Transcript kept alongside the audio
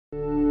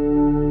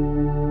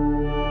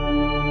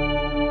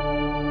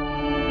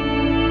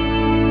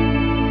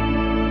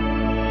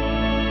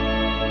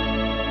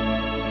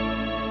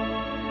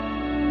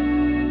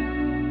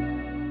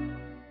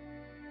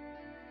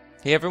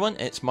Hey everyone,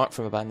 it's Mark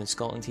from Abandoned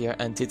Scotland here,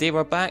 and today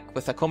we're back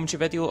with a commentary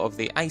video of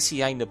the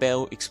ICI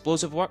Nobel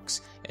explosive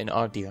works in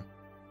Ardeer.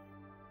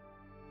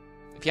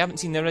 If you haven't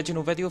seen the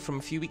original video from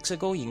a few weeks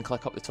ago, you can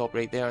click up the top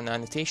right there in the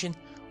annotation,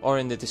 or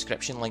in the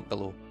description link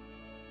below.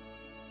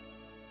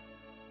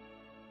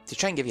 To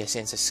try and give you a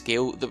sense of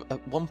scale,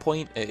 at one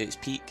point at its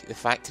peak, the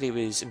factory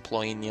was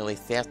employing nearly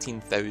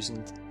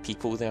 13,000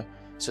 people there,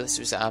 so this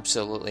was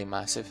absolutely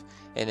massive.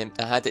 And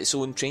it had its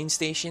own train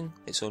station,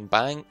 its own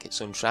bank,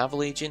 its own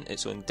travel agent,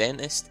 its own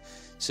dentist,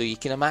 so you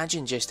can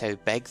imagine just how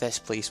big this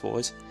place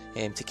was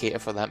to cater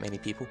for that many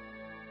people.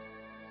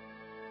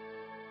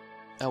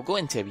 I'll go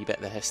into a wee bit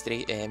of the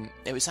history.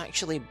 It was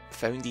actually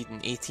founded in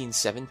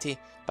 1870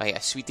 by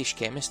a Swedish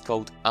chemist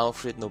called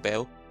Alfred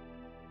Nobel.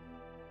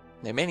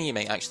 Now many of you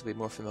might actually be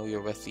more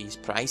familiar with these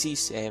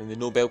prizes, the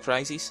Nobel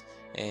prizes,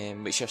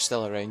 which are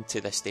still around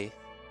to this day.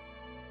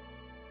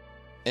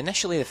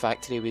 Initially the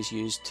factory was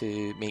used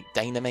to make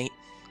dynamite,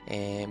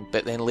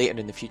 but then later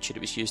in the future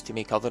it was used to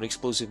make other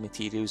explosive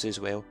materials as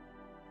well.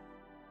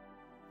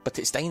 But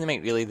it's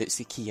dynamite really that's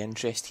the key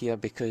interest here,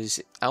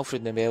 because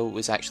Alfred Nobel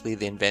was actually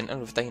the inventor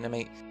of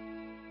dynamite.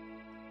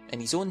 In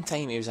his own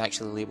time he was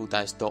actually labelled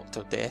as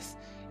Dr. Death,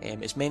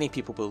 as many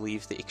people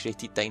believe that he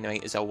created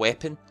dynamite as a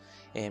weapon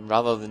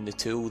rather than the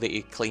tool that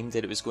he claimed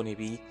that it was going to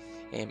be,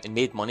 and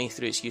made money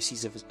through its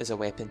uses as a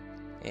weapon.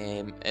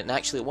 And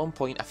actually at one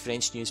point a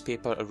French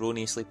newspaper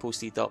erroneously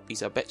posted up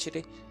his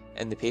obituary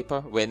in the paper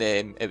when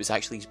it was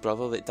actually his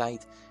brother that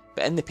died,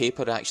 but in the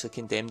paper it actually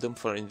condemned him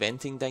for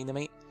inventing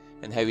dynamite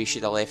and how he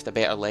should have left a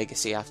better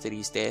legacy after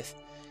his death.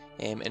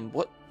 And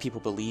what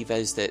people believe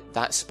is that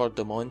that spurred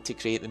them on to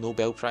create the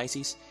Nobel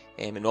prizes,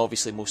 and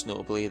obviously most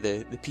notably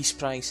the Peace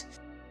Prize.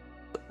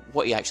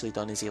 What he actually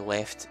done is he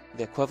left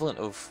the equivalent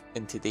of,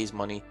 in today's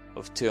money,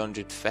 of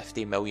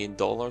 $250 million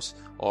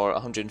or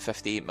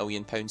 £158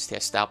 million to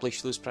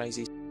establish those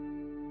prizes.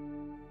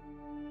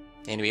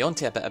 Anyway, on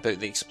to a bit about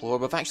the Explorer.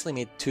 We've actually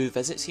made 2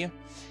 visits here,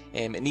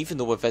 and even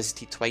though we've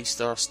visited twice,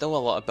 there are still a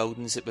lot of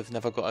buildings that we've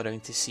never got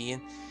around to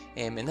seeing,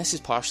 and this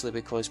is partially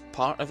because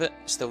part of it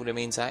still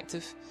remains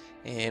active,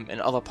 and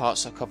other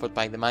parts are covered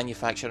by the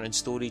manufacture and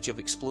storage of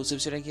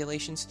explosives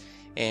regulations,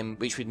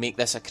 which would make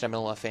this a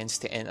criminal offence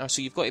to enter,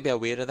 so you've got to be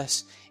aware of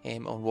this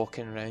on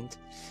walking around.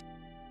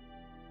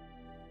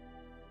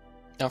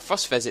 Our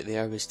first visit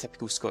there was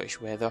typical Scottish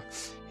weather.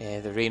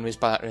 The rain was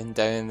battering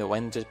down, the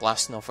wind was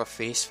blasting off our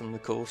face from the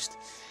coast,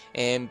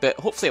 but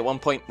hopefully at one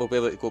point we'll be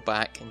able to go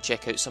back and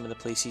check out some of the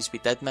places we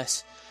did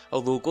miss.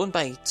 Although going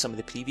by some of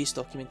the previous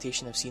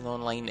documentation I've seen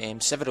online,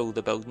 several of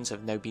the buildings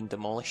have now been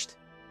demolished.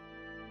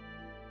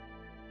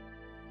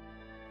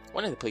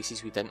 One of the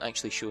places we didn't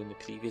actually show in the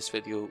previous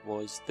video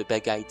was the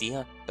Big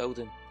Idea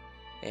building.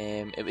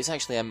 It was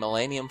actually a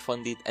Millennium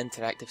funded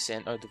interactive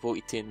centre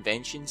devoted to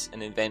inventions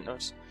and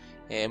inventors,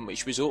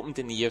 which was opened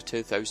in the year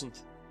 2000.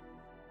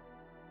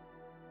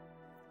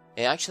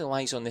 It actually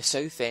lies on the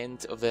south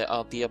end of the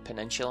Ardeer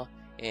Peninsula,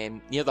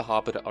 near the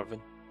harbour at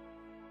Irvine.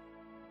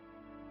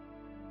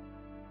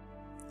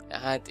 It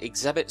had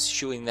exhibits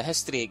showing the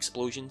history of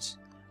explosions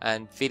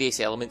and various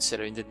elements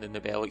surrounding the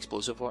Nobel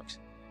explosive works.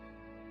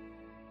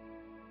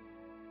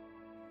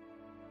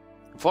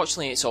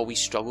 Unfortunately, it's always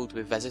struggled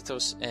with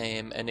visitors,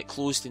 and it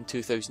closed in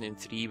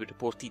 2003 with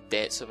reported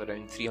debts of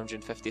around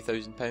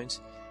 £350,000.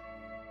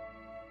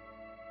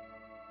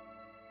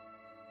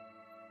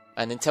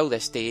 And until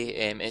this day,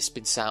 it's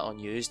been sat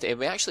unused.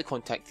 We actually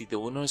contacted the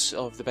owners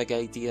of the Big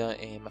Idea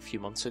a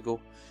few months ago,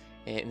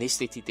 and they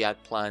stated they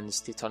had plans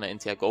to turn it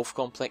into a golf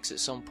complex at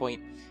some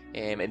point,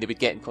 and they would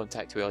get in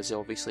contact with us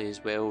obviously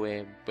as well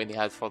when they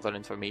had further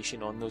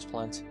information on those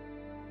plans.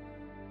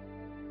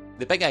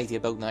 The Big Idea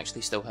building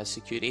actually still has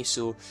security,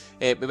 so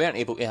we weren't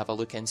able to have a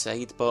look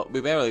inside, but we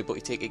were able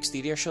to take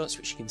exterior shots,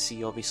 which you can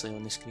see obviously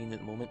on the screen at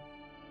the moment.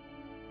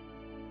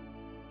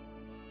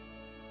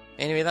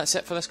 Anyway, that's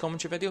it for this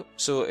commentary video,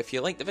 so if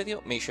you liked the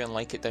video, make sure and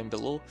like it down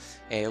below.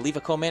 Leave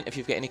a comment if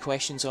you've got any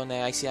questions on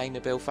the ICI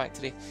Nobel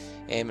factory,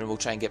 and we'll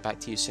try and get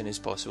back to you as soon as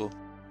possible.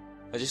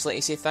 I'd just like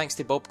to say thanks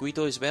to Bob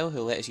Guido as well,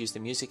 who let us use the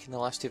music in the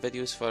last 2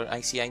 videos for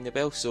ICI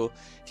Nobel, so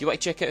if you want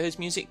to check out his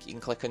music, you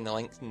can click on the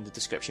link in the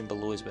description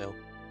below as well.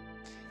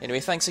 Anyway,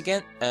 thanks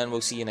again, and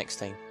we'll see you next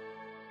time.